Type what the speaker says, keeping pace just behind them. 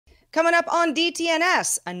Coming up on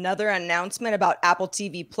DTNS, another announcement about Apple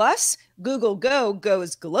TV Plus, Google Go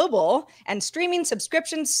goes global, and streaming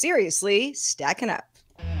subscriptions seriously stacking up.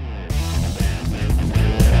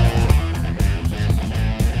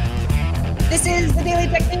 This is the Daily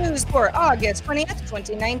Tech News for August 20th,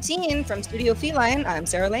 2019. From Studio Feline, I'm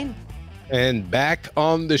Sarah Lane. And back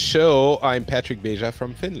on the show, I'm Patrick Beja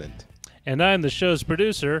from Finland. And I'm the show's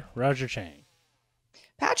producer, Roger Chang.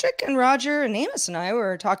 Patrick and Roger and Amos and I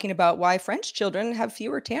were talking about why French children have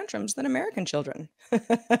fewer tantrums than American children.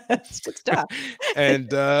 It's good stuff.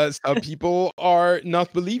 And some people are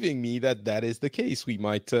not believing me that that is the case. We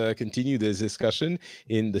might continue this discussion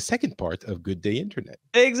in the second part of Good Day Internet.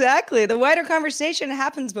 Exactly. The wider conversation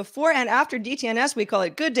happens before and after DTNS. We call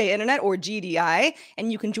it Good Day Internet, or GDI.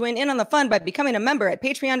 And you can join in on the fun by becoming a member at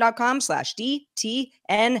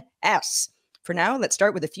patreon.com/DTNS. For now, let's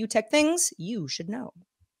start with a few tech things you should know.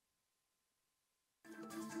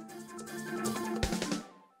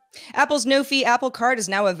 Apple's no-fee Apple Card is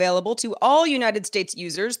now available to all United States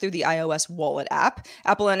users through the iOS Wallet app.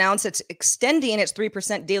 Apple announced it's extending its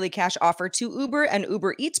 3% daily cash offer to Uber and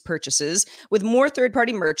Uber Eats purchases, with more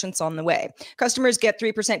third-party merchants on the way. Customers get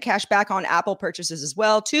 3% cash back on Apple purchases as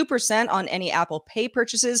well, 2% on any Apple Pay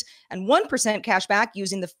purchases, and 1% cash back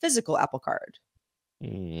using the physical Apple Card.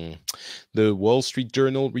 The Wall Street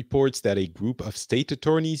Journal reports that a group of state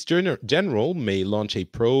attorneys general may launch a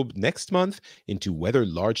probe next month into whether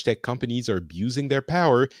large tech companies are abusing their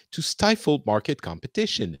power to stifle market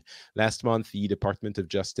competition. Last month, the Department of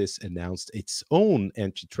Justice announced its own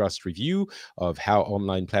antitrust review of how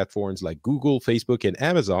online platforms like Google, Facebook, and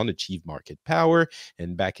Amazon achieve market power.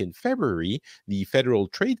 And back in February, the Federal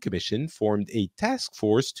Trade Commission formed a task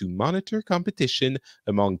force to monitor competition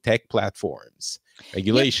among tech platforms.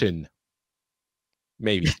 Regulation.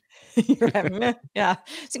 Maybe. Yeah.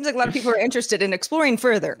 Seems like a lot of people are interested in exploring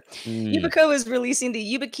further. Yubico is releasing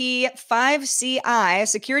the YubiKey 5CI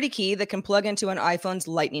security key that can plug into an iPhone's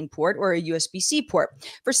Lightning port or a USB-C port.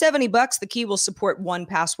 For $70, the key will support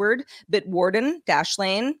 1Password, Bitwarden,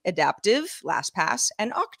 Dashlane, Adaptive, LastPass,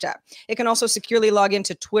 and Okta. It can also securely log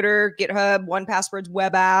into Twitter, GitHub, 1Password's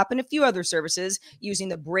web app, and a few other services using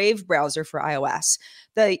the Brave browser for iOS.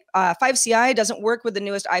 The 5CI doesn't work with the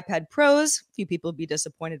newest iPad Pros. Few people would be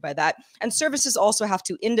disappointed by that. And services also have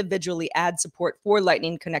to individually add support for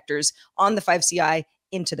Lightning connectors on the 5CI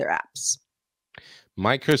into their apps.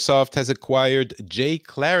 Microsoft has acquired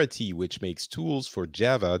jClarity, which makes tools for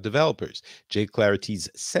Java developers. jClarity's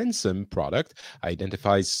Sensum product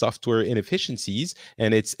identifies software inefficiencies,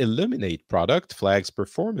 and its Illuminate product flags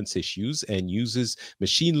performance issues and uses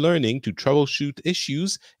machine learning to troubleshoot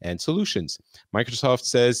issues and solutions. Microsoft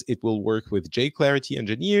says it will work with jClarity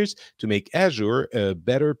engineers to make Azure a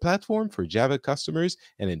better platform for Java customers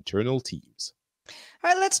and internal teams.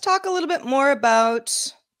 All right, let's talk a little bit more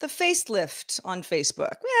about the facelift on Facebook.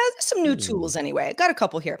 Yeah, there's some new tools anyway. I got a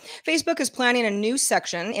couple here. Facebook is planning a new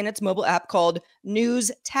section in its mobile app called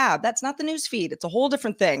News Tab. That's not the news feed. It's a whole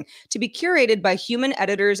different thing, to be curated by human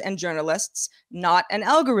editors and journalists, not an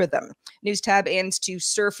algorithm. News Tab aims to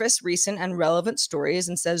surface recent and relevant stories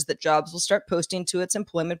and says that Jobs will start posting to its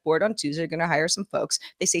employment board on Tuesday. They're going to hire some folks.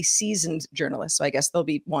 They say seasoned journalists, so I guess they'll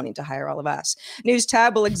be wanting to hire all of us. News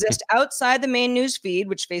Tab will exist outside the main news feed,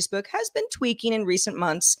 which Facebook has been tweaking in recent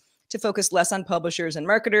months to focus less on publishers and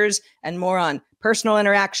marketers and more on personal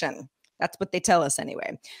interaction. That's what they tell us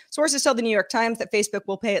anyway. Sources tell the New York Times that Facebook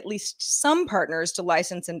will pay at least some partners to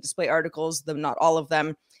license and display articles, though not all of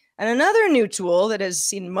them. And another new tool that has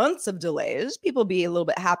seen months of delays, people be a little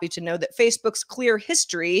bit happy to know that Facebook's Clear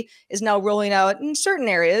History is now rolling out in certain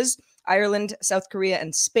areas, Ireland, South Korea,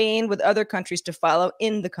 and Spain, with other countries to follow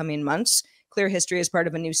in the coming months. Clear History is part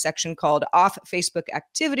of a new section called Off Facebook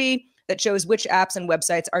Activity that shows which apps and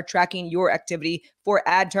websites are tracking your activity for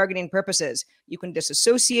ad targeting purposes. You can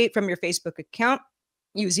disassociate from your Facebook account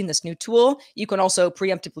using this new tool. You can also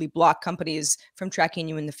preemptively block companies from tracking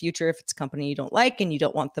you in the future if it's a company you don't like and you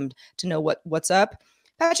don't want them to know what's up.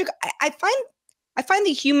 Patrick, I find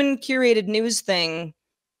the human curated news thing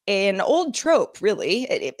an old trope, really.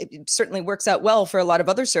 It certainly works out well for a lot of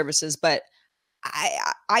other services, but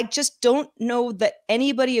I just don't know that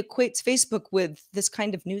anybody equates Facebook with this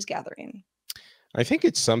kind of news gathering. I think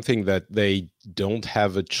it's something that they don't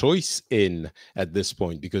have a choice in at this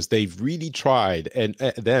point, because they've really tried, and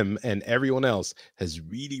them and everyone else has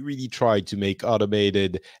really tried to make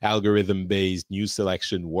automated algorithm-based news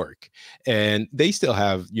selection work. And they still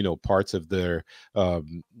have, parts of their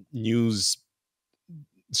news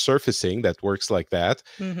surfacing that works like that.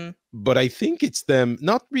 Mm-hmm. But I think it's them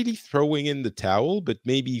not really throwing in the towel, but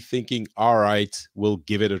maybe thinking, all right, we'll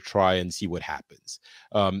give it a try and see what happens.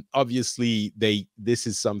 Obviously, this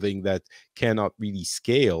is something that cannot really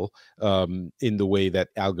scale in the way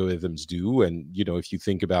that algorithms do. And, if you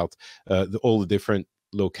think about all the different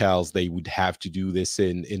locales they would have to do this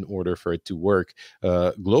in order for it to work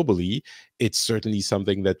globally, it's certainly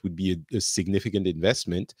something that would be a significant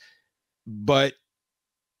investment. But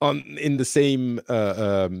on the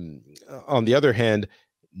other hand,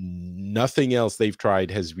 nothing else they've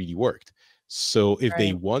tried has really worked. So if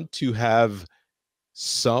they want to have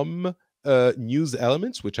some news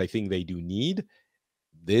elements, which I think they do need,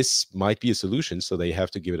 this might be a solution. So they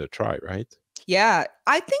have to give it a try, right? Yeah,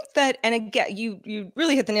 I think that, and again, you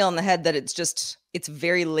really hit the nail on the head that it's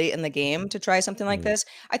very late in the game to try something like this.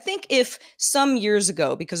 I think if some years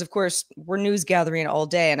ago, because of course we're news gathering all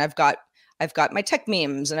day, and I've got my tech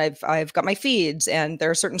memes, and I've got my feeds, and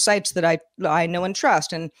there are certain sites that I know and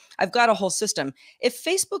trust, and I've got a whole system. If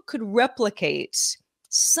Facebook could replicate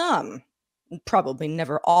some, probably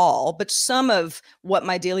never all, but some of what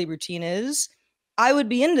my daily routine is, I would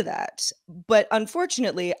be into that. But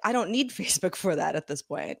unfortunately, I don't need Facebook for that at this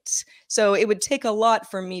point. So it would take a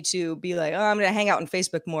lot for me to be like, oh, I'm going to hang out on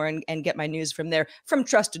Facebook more and get my news from there, from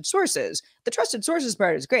trusted sources. The trusted sources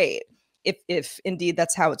part is great, if indeed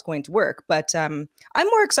that's how it's going to work. But I'm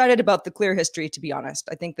more excited about the clear history, to be honest.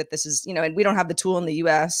 I think that this is, and we don't have the tool in the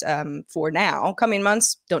US for now. Coming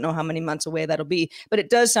months, don't know how many months away that'll be. But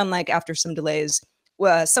it does sound like after some delays,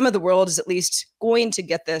 some of the world is at least going to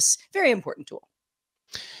get this very important tool.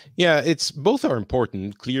 Yeah, both are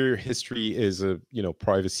important. Clear history is a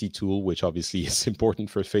privacy tool, which obviously is important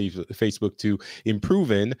for Facebook to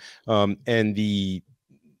improve in, and the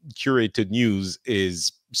curated news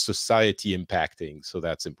is society impacting, so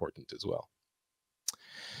that's important as well.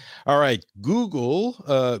 All right, Google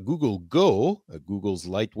Go, Google's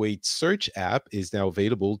lightweight search app, is now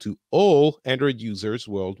available to all Android users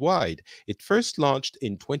worldwide. It first launched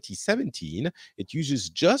in 2017. It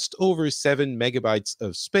uses just over 7 megabytes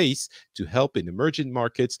of space to help in emerging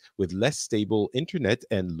markets with less stable internet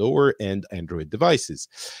and lower-end Android devices.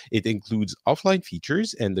 It includes offline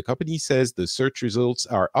features, and the company says the search results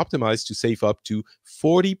are optimized to save up to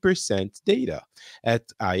 40% data. At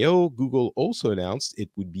I/O, Google also announced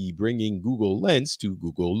it would be bringing Google Lens to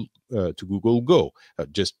Google Go,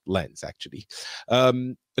 just Lens actually.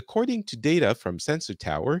 According to data from Sensor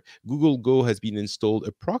Tower, Google Go has been installed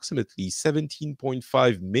approximately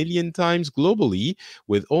 17.5 million times globally,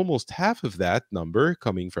 with almost half of that number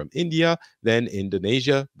coming from India, then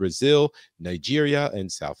Indonesia, Brazil, Nigeria,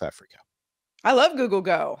 and South Africa. I love Google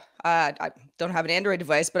Go. I don't have an Android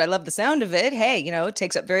device, but I love the sound of it. Hey, it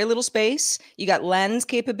takes up very little space. You got Lens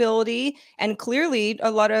capability, and clearly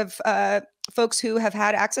a lot of folks who have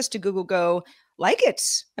had access to Google Go like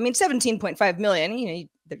it. I mean, 17.5 million,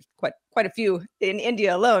 there's quite a few in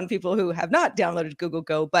India alone, people who have not downloaded Google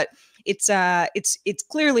Go, but it's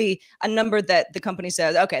clearly a number that the company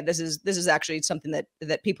says, okay, this is actually something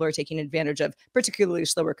that people are taking advantage of, particularly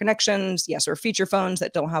slower connections, yes, or feature phones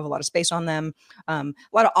that don't have a lot of space on them. A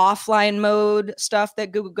lot of offline mode stuff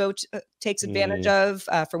that Google Go takes advantage of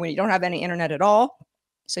for when you don't have any internet at all.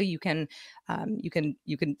 So you can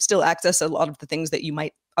still access a lot of the things that you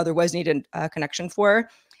might otherwise need a connection for.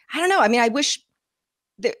 I don't know. I mean, I wish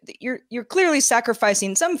you're clearly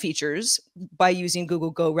sacrificing some features by using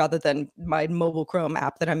Google Go rather than my mobile Chrome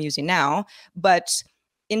app that I'm using now. But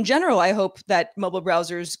in general, I hope that mobile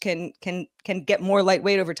browsers can get more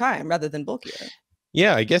lightweight over time rather than bulkier.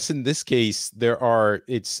 Yeah, I guess in this case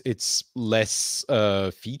it's less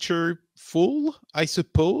featureful, I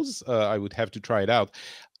suppose. I would have to try it out.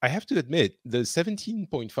 I have to admit, the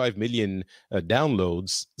 17.5 million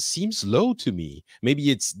downloads seems low to me.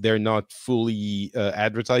 Maybe they're not fully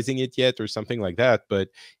advertising it yet or something like that, but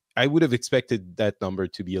I would have expected that number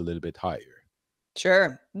to be a little bit higher.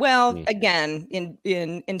 Sure. Well, again,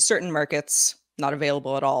 in certain markets, not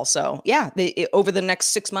available at all. So yeah, over the next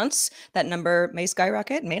 6 months, that number may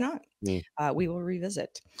skyrocket, may not. We will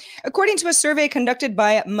revisit. According to a survey conducted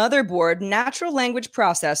by Motherboard, natural language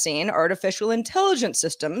processing, artificial intelligence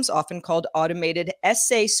systems, often called automated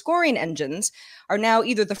essay scoring engines, are now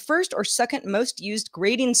either the first or second most used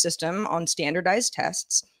grading system on standardized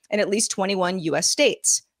tests in at least 21 US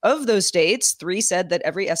states. Of those states, 3 said that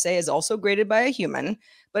every essay is also graded by a human.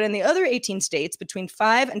 But in the other 18 states, between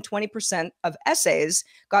 5 and 20% of essays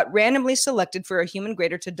got randomly selected for a human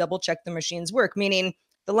grader to double check the machine's work, meaning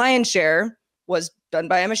the lion's share was done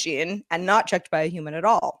by a machine and not checked by a human at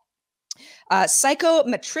all.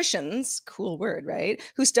 Psychometricians, cool word, right,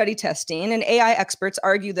 who study testing, and AI experts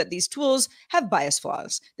argue that these tools have bias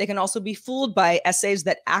flaws. They can also be fooled by essays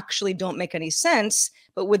that actually don't make any sense,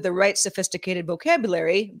 but with the right sophisticated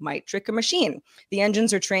vocabulary, might trick a machine. The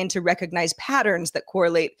engines are trained to recognize patterns that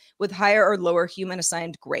correlate with higher or lower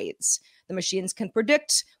human-assigned grades. The machines can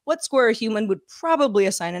predict what score a human would probably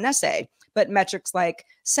assign an essay, but metrics like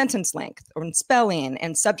sentence length or spelling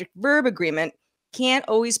and subject-verb agreement can't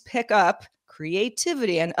always pick up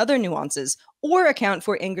creativity and other nuances or account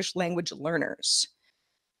for English language learners.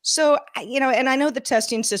 So, and I know the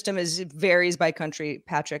testing system varies by country,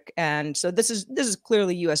 Patrick, and so this is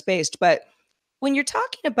clearly US based, but when you're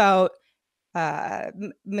talking about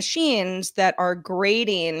machines that are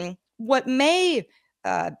grading what may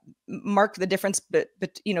mark the difference, but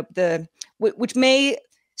which may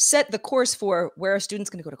set the course for where a student's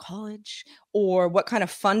going to go to college or what kind of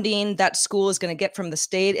funding that school is going to get from the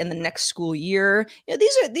state in the next school year.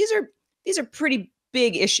 These are pretty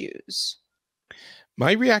big issues.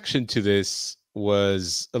 My reaction to this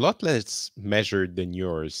was a lot less measured than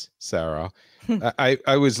yours, Sarah.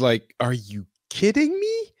 I was like, are you kidding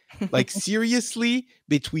me? Like, seriously,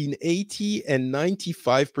 between 80 and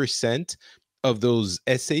 95% of those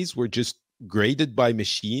essays were just graded by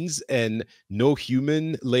machines and no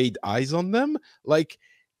human laid eyes on them. Like,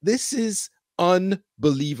 this is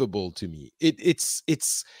unbelievable to me. It's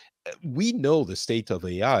we know the state of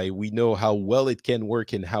AI. We know how well it can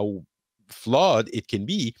work and how flawed it can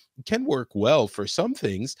be. It can work well for some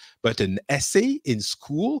things, but an essay in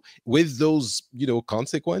school with those,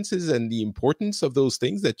 consequences and the importance of those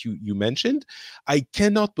things that you mentioned, I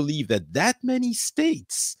cannot believe that many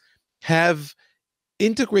states have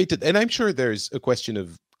integrated, and I'm sure there's a question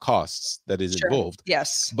of costs that is involved.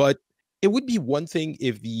 Yes, but it would be one thing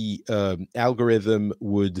if the algorithm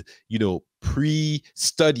would,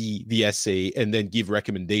 pre-study the essay and then give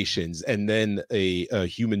recommendations, and then a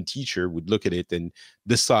human teacher would look at it and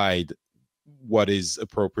decide what is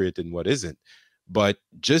appropriate and what isn't. But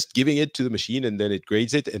just giving it to the machine and then it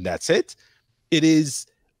grades it and that's it. It is,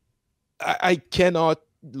 I cannot,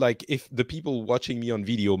 like, if the people watching me on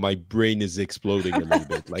video, my brain is exploding a little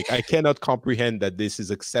bit. Like, I cannot comprehend that this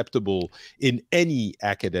is acceptable in any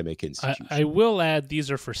academic institution. I will add,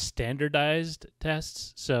 these are for standardized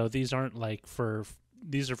tests. So these aren't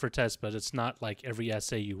these are for tests, but it's not like every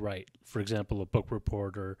essay you write. For example, a book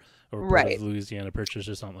report or right. of Louisiana Purchase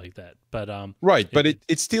or something like that. But right, but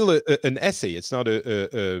it's still an essay. It's not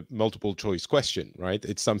a multiple choice question, right?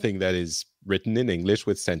 It's something that is written in English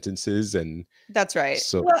with sentences, and that's right.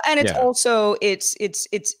 So, well, and it's also it's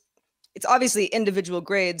obviously individual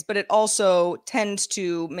grades, but it also tends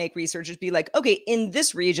to make researchers be like, okay, in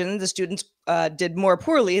this region, the students did more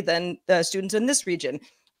poorly than the students in this region.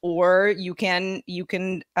 Or you can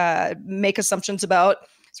make assumptions about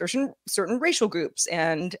certain racial groups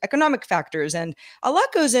and economic factors, and a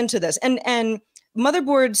lot goes into this. And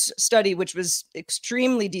Motherboard's study, which was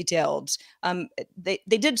extremely detailed, they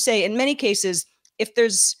did say in many cases, if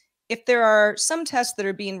there are some tests that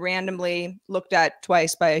are being randomly looked at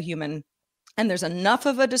twice by a human, and there's enough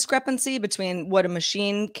of a discrepancy between what a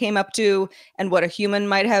machine came up to and what a human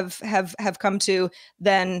might have come to,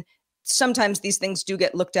 then sometimes these things do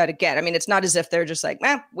get looked at again. I mean, it's not as if they're just like,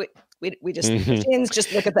 we just machines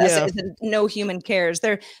just look at this and no human cares.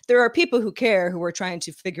 There are people who care, who are trying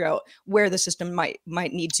to figure out where the system might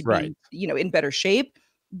need to be, in better shape.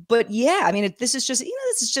 But yeah, I mean, this is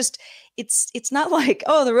just, it's not like,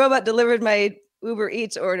 oh, the robot delivered my Uber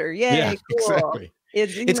Eats order. Yay, yeah, cool. Exactly.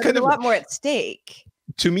 It's kind of a lot more at stake.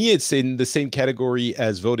 To me, it's in the same category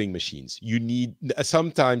as voting machines. You need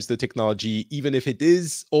sometimes the technology, even if it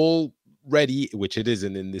is all ready, which it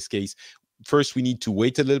isn't in this case. First, we need to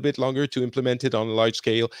wait a little bit longer to implement it on a large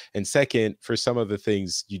scale. And second, for some of the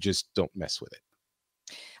things, you just don't mess with it.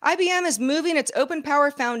 IBM is moving its Open Power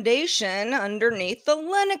Foundation underneath the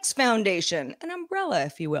Linux Foundation, an umbrella,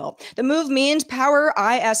 if you will. The move means Power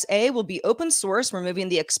ISA will be open source, removing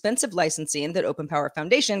the expensive licensing that Open Power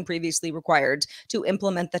Foundation previously required to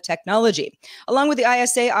implement the technology. Along with the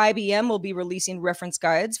ISA, IBM will be releasing reference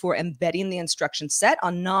guides for embedding the instruction set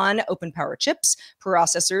on non-Open Power chips,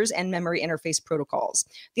 processors, and memory interface protocols.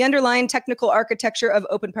 The underlying technical architecture of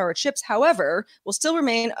Open Power chips, however, will still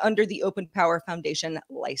remain under the Open Power Foundation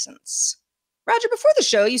license. Roger, before the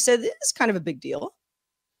show, you said this is kind of a big deal.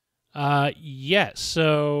 Yes.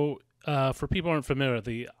 So for people who aren't familiar,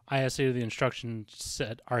 the ISA, the instruction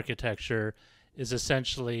set architecture, is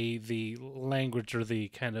essentially the language or the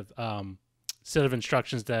kind of set of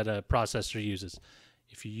instructions that a processor uses.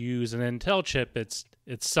 If you use an Intel chip, it's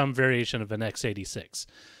some variation of an x86.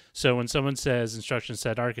 So when someone says instruction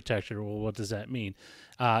set architecture, well, what does that mean?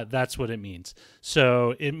 That's what it means.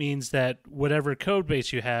 So it means that whatever code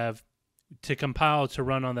base you have to compile to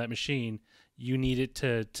run on that machine, you need it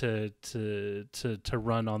to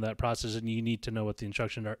run on that process, and you need to know what the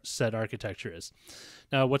instruction set architecture is.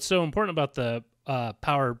 Now, what's so important about the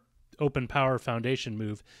Open Power Foundation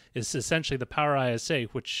move is essentially the Power ISA,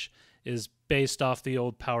 which is based off the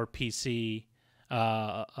old Power PC,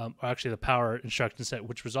 actually the Power instruction set,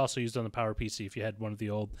 which was also used on the Power PC if you had one of the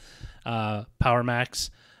old Power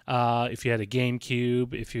Macs, if you had a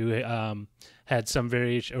GameCube, if you had some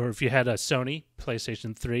variation, or if you had a Sony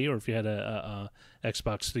PlayStation 3, or if you had a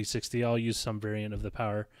Xbox 360, all use some variant of the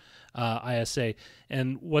Power ISA.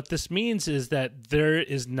 And what this means is that there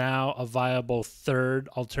is now a viable third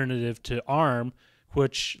alternative to ARM,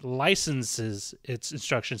 which licenses its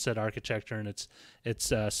instruction set architecture and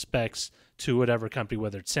its specs to whatever company,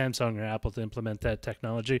 whether it's Samsung or Apple, to implement that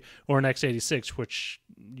technology, or an x86, which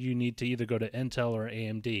you need to either go to Intel or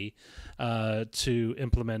AMD to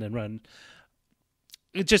implement and run.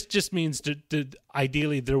 It just means that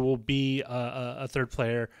ideally there will be a third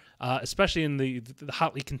player, especially in the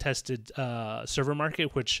hotly contested server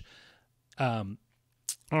market, which ARM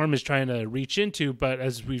is trying to reach into. But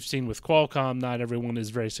as we've seen with Qualcomm, not everyone is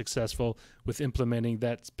very successful with implementing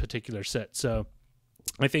that particular set. So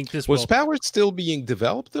I think this was Power still being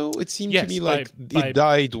developed, though? It seemed to me like it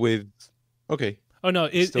died with. Okay. Oh no,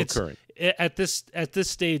 it's current. At this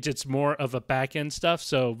stage, it's more of a back end stuff.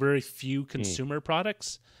 So very few consumer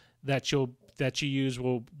products that you use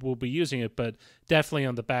will be using it, but definitely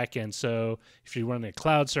on the back end. So if you're running a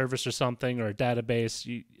cloud service or something, or a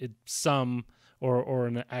database, or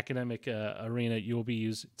in an academic arena, you will be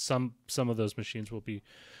using some of those machines will be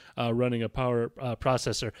running a Power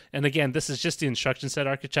processor. And again, this is just the instruction set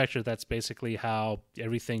architecture. That's basically how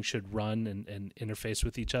everything should run and interface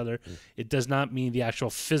with each other. It does not mean the actual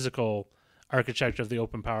physical architecture of the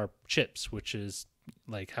Open Power chips, which is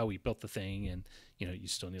like how we built the thing, and you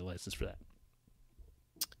still need a license for that.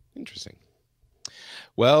 Interesting.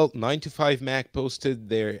 Well, 9to5Mac posted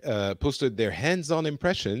their hands-on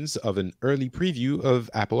impressions of an early preview of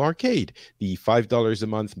Apple Arcade, the $5 a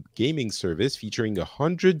month gaming service featuring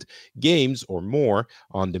 100 games or more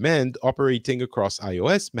on demand, operating across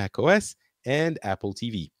iOS, macOS, and Apple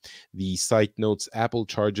TV. The site notes Apple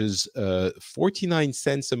charges 49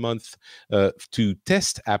 cents a month to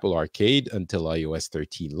test Apple Arcade until iOS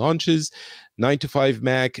 13 launches.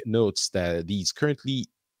 9to5Mac notes that these currently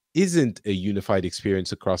isn't a unified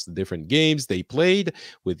experience across the different games they played,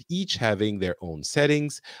 with each having their own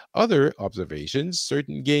settings. Other observations: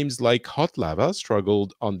 certain games like Hot Lava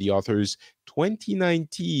struggled on the author's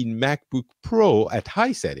 2019 MacBook Pro at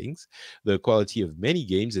high settings. The quality of many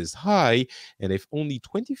games is high, and if only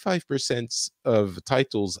 25% of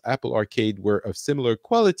titles Apple Arcade were of similar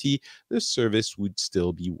quality, the service would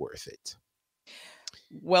still be worth it.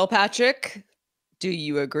 Well, Patrick, do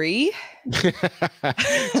you agree?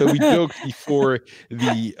 So we joked before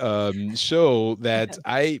the show that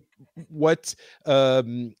what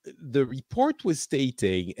the report was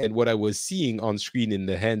stating and what I was seeing on screen in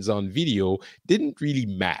the hands-on video didn't really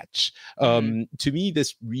match. To me,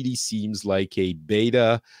 this really seems like a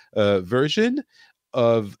beta version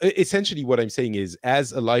of essentially what I'm saying is,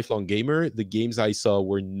 as a lifelong gamer, the games I saw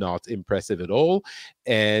were not impressive at all.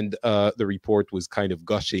 And the report was kind of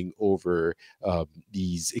gushing over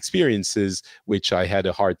these experiences, which I had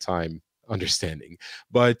a hard time understanding.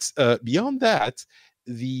 But beyond that,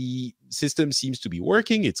 the system seems to be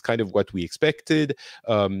working. It's kind of what we expected.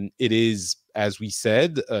 It is, as we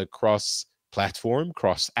said, cross-platform,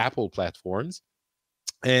 cross-Apple platforms.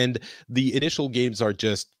 And the initial games are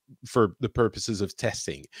just for the purposes of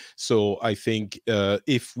testing. So I think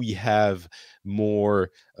if we have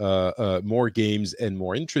more games and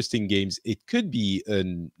more interesting games, it could be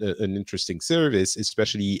an interesting service,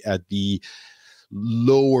 especially at the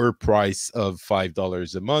lower price of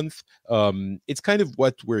 $5 a month. It's kind of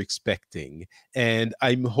what we're expecting, and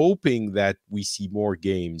I'm hoping that we see more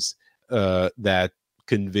games that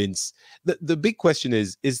convince. The big question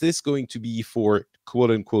is this going to be for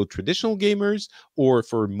quote unquote traditional gamers or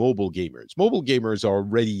for mobile gamers? Mobile gamers are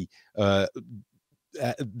already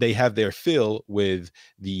they have their fill with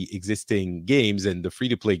the existing games and the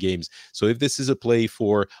free-to-play games. So if this is a play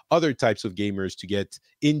for other types of gamers to get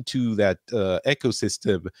into that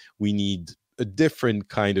ecosystem, we need a different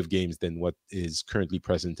kind of games than what is currently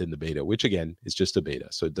present in the beta, which again is just a beta,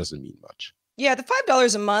 so it doesn't mean much. Yeah, the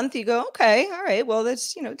 $5 a month, you go, okay, all right, well,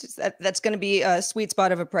 that's, that's going to be a sweet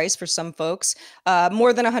spot of a price for some folks.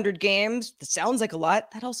 More than 100 games, that sounds like a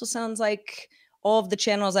lot. That also sounds like all of the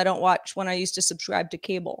channels I don't watch when I used to subscribe to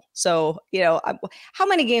cable. So, you know, how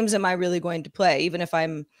many games am I really going to play? Even if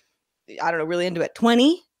I'm, I don't know, really into it,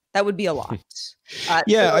 20? That would be a lot.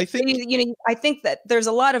 Yeah, so, I think you know, I think that there's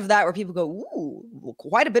a lot of that where people go, ooh,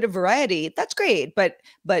 quite a bit of variety. That's great, but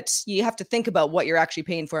you have to think about what you're actually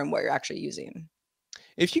paying for and what you're actually using.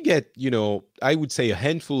 if you get, you know, I would say a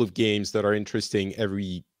handful of games that are interesting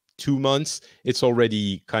every 2 months, it's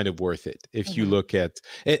already kind of worth it. If you look at,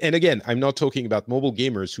 and again, I'm not talking about mobile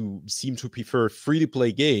gamers who seem to prefer free to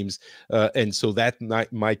play games, and so that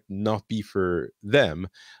might not be for them.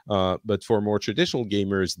 But for more traditional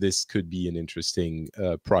gamers, this could be an interesting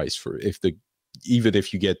price for even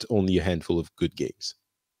if you get only a handful of good games.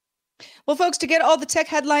 Well, folks, to get all the tech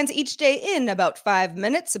headlines each day in about 5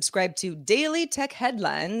 minutes, subscribe to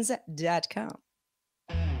dailytechheadlines.com.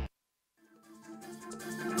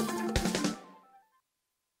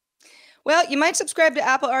 Well, you might subscribe to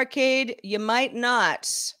Apple Arcade, you might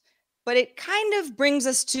not. But it kind of brings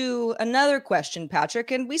us to another question, Patrick,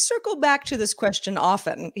 and we circle back to this question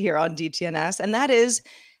often here on DTNS, and that is,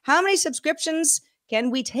 how many subscriptions can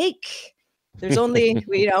we take? There's only,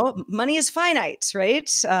 you know, money is finite, right?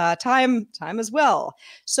 Time as well.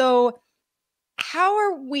 So how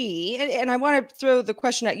are we, and I want to throw the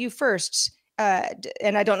question at you first, and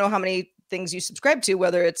I don't know how many things you subscribe to,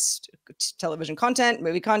 whether it's television content,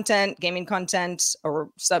 movie content, gaming content, or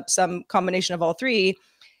some combination of all three.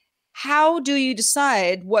 How do you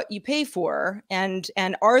decide what you pay for, and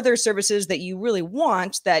are there services that you really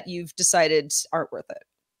want that you've decided aren't worth it?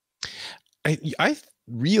 I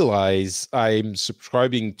realize I'm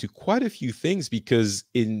subscribing to quite a few things because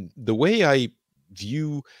in the way I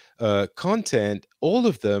view content, all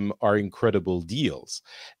of them are incredible deals.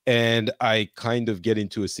 And I kind of get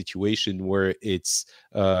into a situation where it's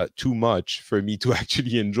too much for me to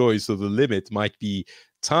actually enjoy. So the limit might be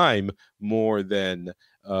time more than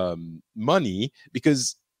money,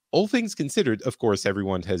 because all things considered, of course,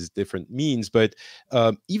 everyone has different means. But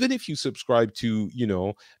even if you subscribe to, you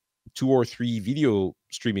know, 2 or 3 video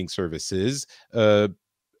streaming services, a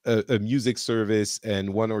music service,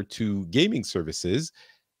 and 1 or 2 gaming services,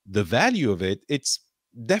 the value of it's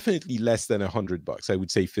definitely less than $100. I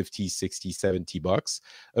would say 50, 60, $70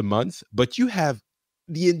 a month, but you have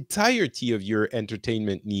the entirety of your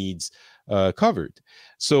entertainment needs covered.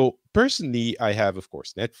 So personally, I have, of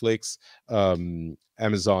course, Netflix,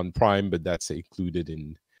 Amazon Prime, but that's included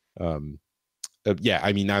in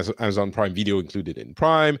Amazon Prime Video included in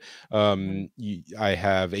Prime. I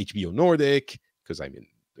have HBO Nordic because I'm in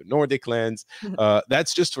the Nordic lands.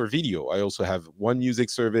 That's just for video. I also have one music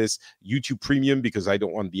service, YouTube Premium because I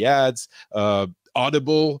don't want the ads,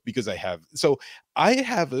 Audible because I have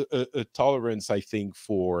a tolerance, I think,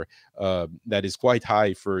 for that is quite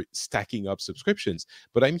high for stacking up subscriptions.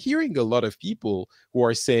 But I'm hearing a lot of people who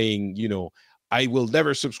are saying, you know, I will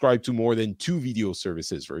never subscribe to more than 2 video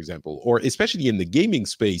services, for example, or especially in the gaming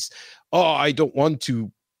space. Oh, I don't want to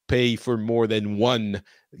pay for more than 1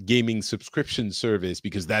 gaming subscription service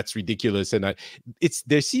because that's ridiculous. And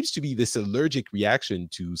there seems to be this allergic reaction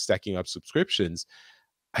to stacking up subscriptions.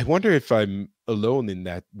 I wonder if I'm alone in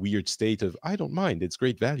that weird state of, I don't mind, it's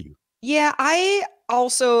great value. Yeah, I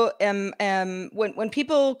also am when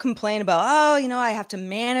people complain about, oh, you know, I have to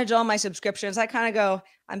manage all my subscriptions, I kind of go,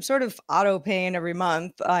 I'm sort of auto paying every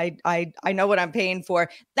month. I know what I'm paying for.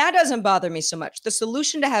 That doesn't bother me so much. The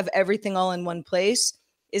solution to have everything all in one place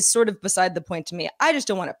is sort of beside the point to me. I just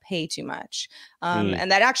don't want to pay too much. And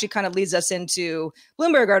that actually kind of leads us into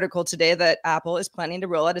Bloomberg article today that Apple is planning to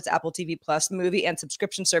roll out its Apple TV Plus movie and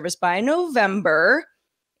subscription service by November.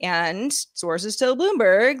 And sources tell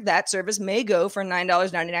Bloomberg that service may go for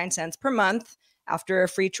 $9.99 per month after a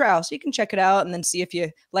free trial. So you can check it out and then see if you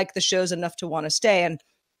like the shows enough to want to stay. And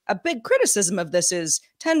a big criticism of this is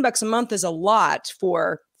 $10 a month is a lot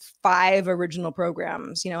for 5 original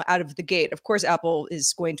programs, you know, out of the gate. Of course, Apple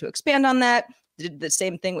is going to expand on that. They did the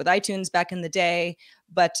same thing with iTunes back in the day.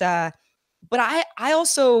 But I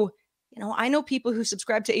also, you know, I know people who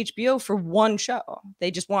subscribe to HBO for 1 show. They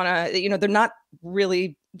just want to, you know, they're not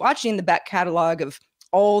really watching the back catalog of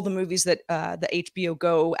all the movies that the HBO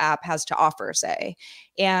Go app has to offer, say,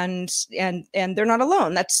 and they're not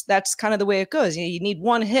alone. That's kind of the way it goes. You know, you need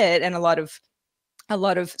 1 hit, and a lot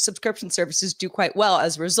of subscription services do quite well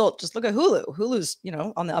as a result. Just look at Hulu. Hulu's, you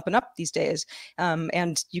know, on the up and up these days.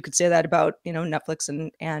 And you could say that about, you know, Netflix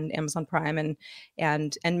and Amazon Prime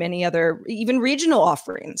and many other even regional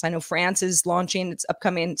offerings. I know France is launching its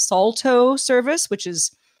upcoming Salto service, which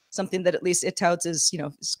is something that at least it touts as, you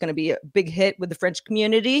know, it's going to be a big hit with the French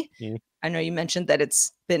community. I know you mentioned that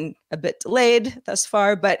it's been a bit delayed thus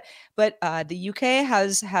far, but the UK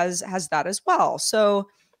has that as well. So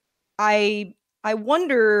I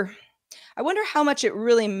wonder how much it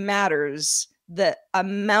really matters the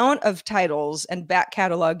amount of titles and back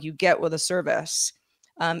catalog you get with a service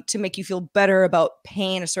to make you feel better about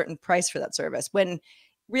paying a certain price for that service, when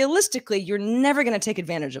realistically you're never going to take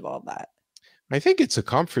advantage of all that. I think it's a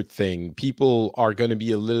comfort thing. People are going to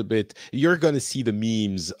be a little bit, you're going to see the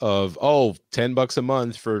memes of, oh, $10 a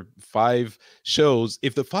month for 5 shows.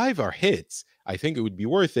 If the 5 are hits, I think it would be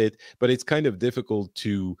worth it, but it's kind of difficult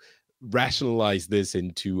to rationalize this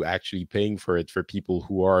into actually paying for it for people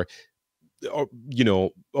who are, you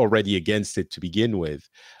know, already against it to begin with.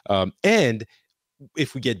 And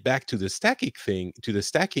if we get back to the stacking thing,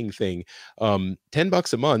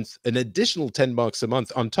 $10 a month, an additional $10 a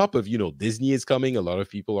month on top of, you know, Disney is coming. A lot of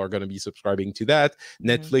people are going to be subscribing to that.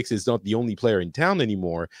 Netflix is not the only player in town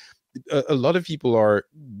anymore. A lot of people are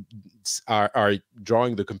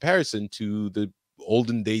drawing the comparison to the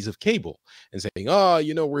olden days of cable and saying, oh,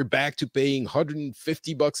 you know, we're back to paying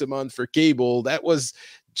 $150 a month for cable.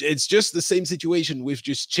 It's just the same situation. We've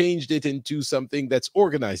just changed it into something that's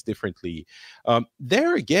organized differently.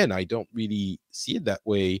 There again, I don't really see it that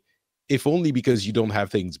way, if only because you don't have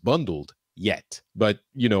things bundled yet. But,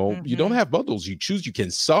 you know, you don't have bundles. You choose, you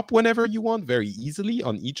can stop whenever you want very easily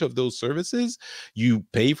on each of those services. You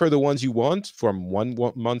pay for the ones you want from one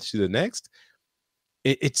month to the next.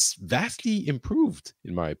 It's vastly improved,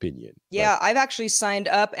 in my opinion. Yeah, I've actually signed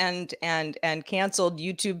up and canceled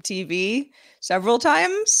YouTube TV several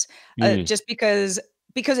times just because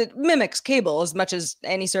it mimics cable as much as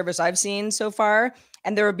any service I've seen so far.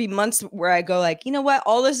 And there would be months where I go like, you know what,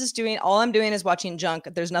 all I'm doing is watching junk.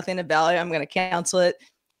 If there's nothing of value, I'm going to cancel it.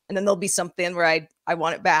 And then there'll be something where I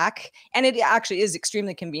want it back. And it actually is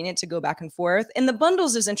extremely convenient to go back and forth. And the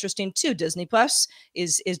bundles is interesting too. Disney Plus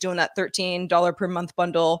is doing that $13 per month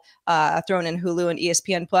bundle, thrown in Hulu and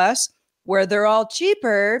ESPN Plus, where they're all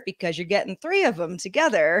cheaper because you're getting 3 of them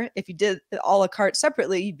together. If you did a la carte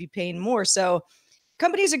separately, you'd be paying more. So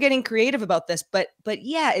companies are getting creative about this, but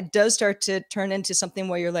yeah, it does start to turn into something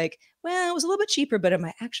where you're like, well, it was a little bit cheaper, but am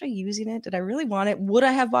I actually using it? Did I really want it? Would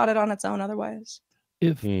I have bought it on its own otherwise?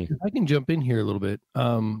 If I can jump in here a little bit,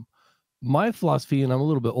 my philosophy, and I'm a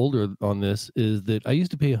little bit older on this, is that I used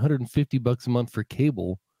to pay $150 a month for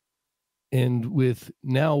cable, and with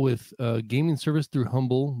gaming service through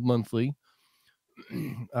Humble monthly,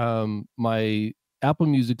 my Apple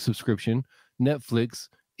Music subscription, Netflix,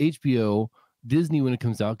 HBO, Disney when it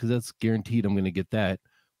comes out, because that's guaranteed I'm going to get that.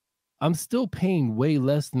 I'm still paying way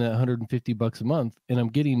less than that $150 a month, and I'm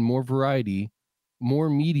getting more variety, more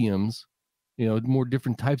mediums, you know, more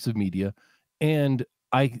different types of media. And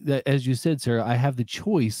as you said, Sarah, I have the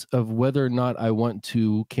choice of whether or not I want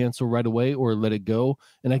to cancel right away or let it go.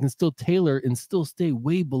 And I can still tailor and still stay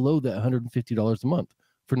way below that $150 a month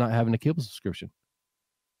for not having a cable subscription.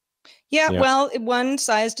 Yeah, well, one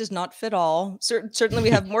size does not fit all. Certainly,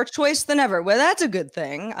 we have more choice than ever. Well, that's a good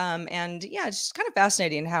thing. And yeah, it's just kind of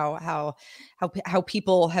fascinating how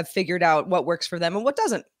people have figured out what works for them and what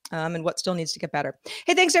doesn't, and what still needs to get better.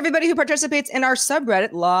 Hey, thanks to everybody who participates in our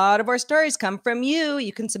subreddit. A lot of our stories come from you.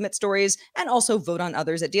 You can submit stories and also vote on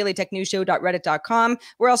others at dailytechnewsshow.reddit.com.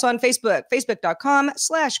 We're also on Facebook,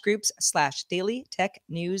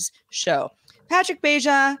 facebook.com/groups/dailytechnewsshow. Patrick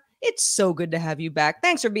Beja, it's so good to have you back.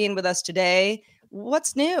 Thanks for being with us today.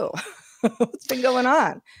 What's new? What's been going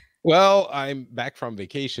on? Well, I'm back from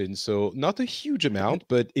vacation, so not a huge amount,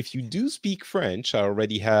 but if you do speak French, I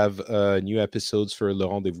already have new episodes for Le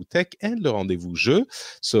Rendezvous Tech and Le Rendezvous Jeu.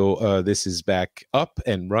 So this is back up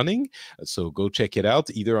and running. So go check it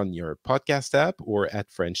out either on your podcast app or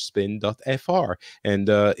at frenchspin.fr. And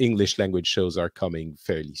English language shows are coming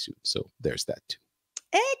fairly soon. So there's that too.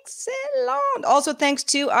 Excellent. Also, thanks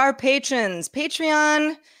to our patrons.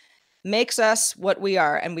 Patreon makes us what we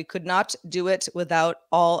are, and we could not do it without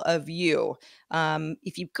all of you.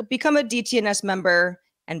 If you could become a DTNS member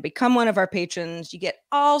and become one of our patrons, you get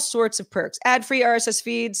all sorts of perks: ad-free RSS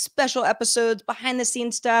feeds, special episodes,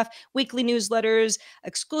 behind-the-scenes stuff, weekly newsletters,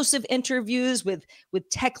 exclusive interviews with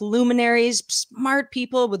tech luminaries, smart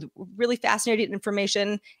people with really fascinating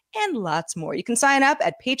information, and lots more. You can sign up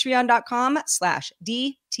at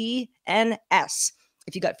patreon.com/DTNS.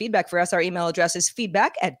 If you got feedback for us, our email address is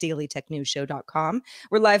feedback@dailytechnewsshow.com.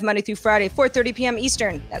 We're live Monday through Friday, 4:30 p.m.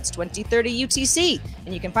 Eastern. That's 2030 UTC.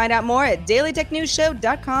 And you can find out more at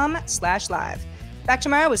dailytechnewsshow.com/live. Back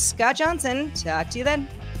tomorrow with Scott Johnson. Talk to you then.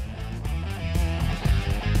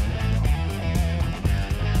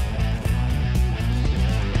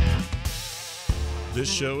 This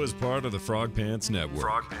show is part of the Frog Pants Network.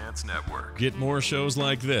 Frog Pants Network. Get more shows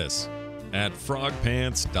like this at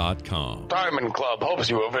frogpants.com. Diamond Club hopes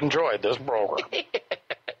you have enjoyed this program.